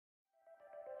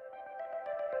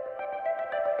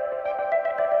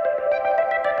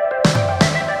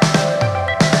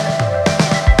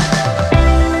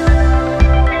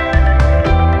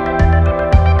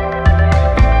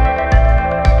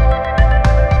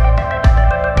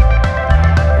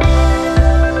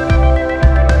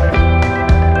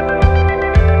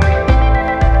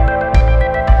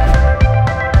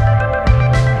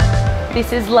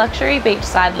This is luxury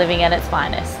beachside living at its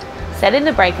finest. Set in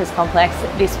the Breakers complex,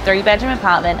 this 3-bedroom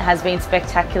apartment has been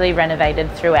spectacularly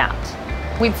renovated throughout.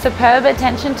 With superb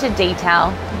attention to detail,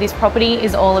 this property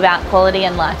is all about quality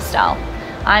and lifestyle.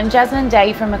 I'm Jasmine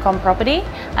Day from Macomb Property,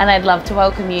 and I'd love to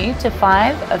welcome you to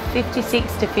 5 of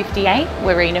 56 to 58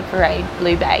 Werrina Parade,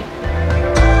 Blue Bay.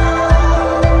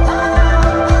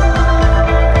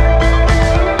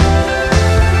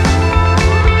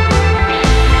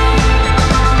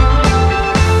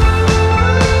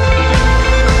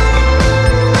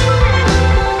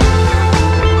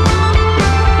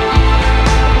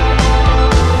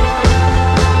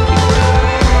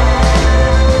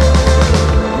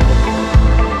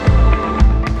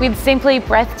 With simply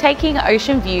breathtaking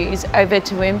ocean views over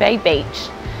Toowoomba Beach,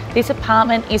 this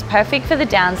apartment is perfect for the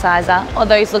downsizer or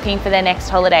those looking for their next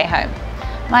holiday home.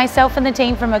 Myself and the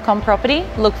team from Macomb Property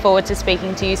look forward to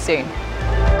speaking to you soon.